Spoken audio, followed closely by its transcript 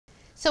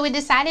So we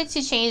decided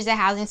to change the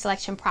housing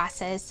selection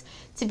process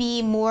to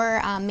be more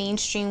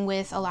mainstream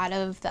with a lot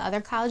of the other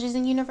colleges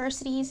and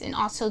universities, and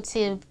also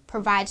to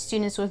provide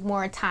students with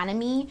more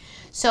autonomy.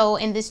 So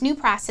in this new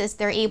process,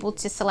 they're able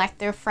to select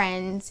their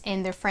friends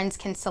and their friends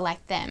can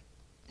select them.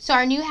 So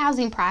our new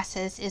housing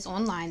process is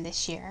online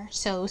this year.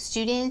 So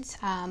students,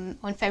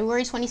 on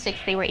February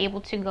 26th, they were able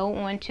to go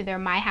on to their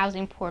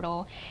MyHousing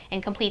Portal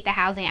and complete the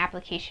housing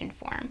application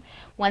form.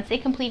 Once they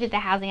completed the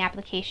housing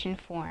application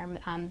form,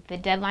 the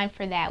deadline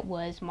for that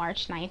was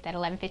March 9th at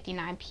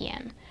 11:59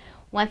 p.m.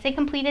 Once they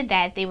completed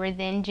that, they were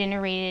then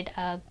generated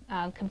a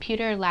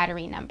computer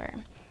lottery number.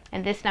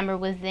 And this number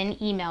was then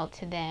emailed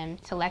to them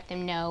to let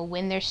them know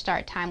when their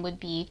start time would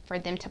be for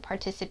them to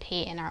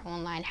participate in our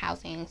online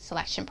housing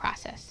selection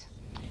process.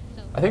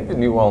 I think the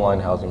new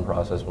online housing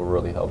process will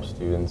really help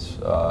students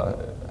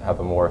have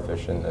a more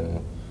efficient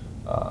and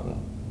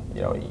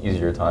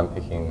easier time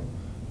picking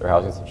their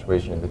housing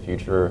situation in the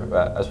future.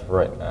 As for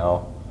right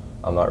now,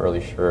 I'm not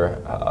really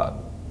sure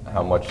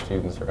how much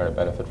students are going to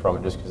benefit from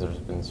it, just because there's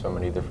been so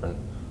many different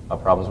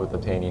problems with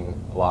obtaining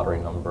a lottery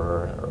number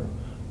or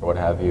what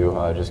have you,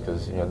 just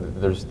because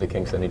there's the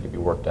kinks that need to be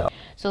worked out.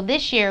 So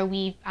this year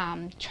we've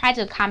tried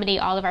to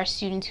accommodate all of our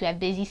students who have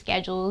busy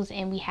schedules,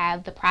 and we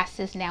have the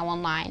process now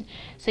online.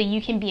 So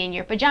you can be in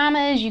your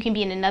pajamas, you can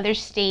be in another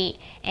state,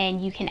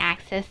 and you can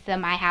access the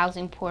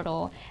MyHousing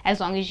Portal as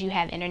long as you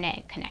have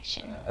internet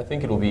connection. I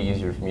think it'll be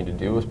easier for me to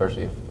do,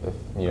 especially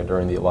if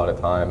during the allotted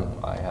time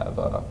I have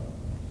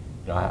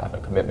I have a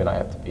commitment I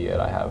have to be at,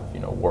 I have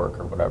work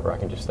or whatever. I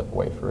can just step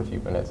away for a few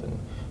minutes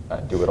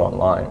and do it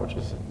online, which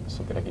is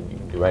something you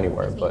can do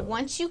anywhere. But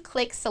once you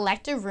click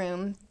select a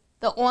room,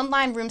 the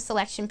online room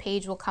selection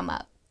page will come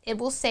up. It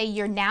will say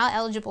you're now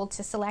eligible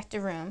to select a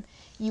room.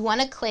 You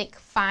want to click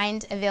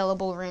find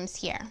available rooms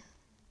here.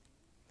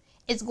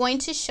 It's going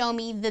to show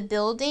me the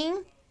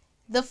building,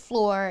 the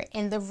floor,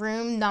 and the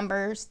room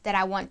numbers that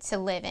I want to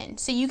live in.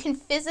 So you can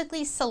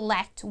physically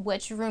select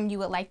which room you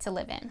would like to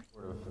live in.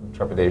 Sort of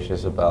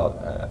trepidatious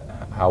about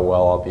how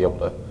well I'll be able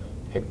to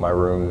pick my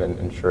room and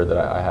ensure that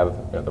I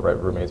have the right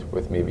roommates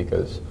with me,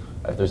 because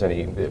if there's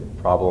any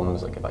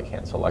problems, like if I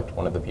can't select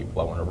one of the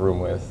people I want to room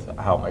with,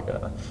 how am I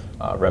going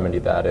to remedy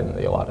that in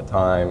the allotted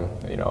time?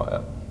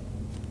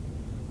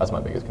 That's my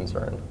biggest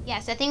concern.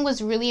 Yes, I think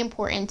what's really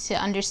important to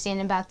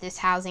understand about this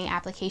housing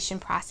application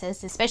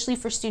process, especially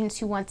for students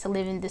who want to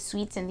live in the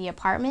suites and the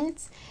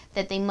apartments,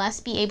 that they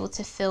must be able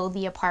to fill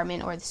the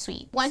apartment or the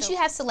suite. Once you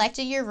have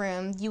selected your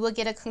room, you will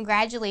get a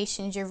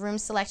congratulations, your room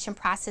selection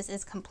process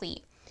is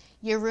complete.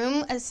 Your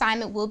room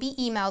assignment will be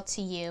emailed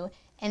to you,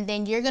 and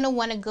then you're going to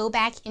want to go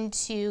back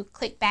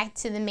click back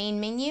to the main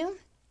menu,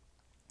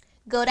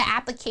 go to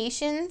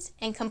applications,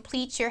 and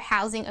complete your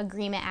housing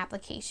agreement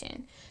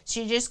application. So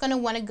you're just going to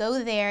want to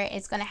go there.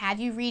 It's going to have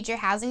you read your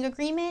housing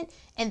agreement,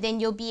 and then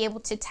you'll be able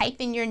to type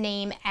in your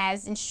name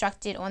as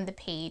instructed on the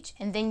page,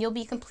 and then you'll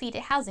be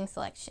completed housing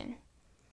selection.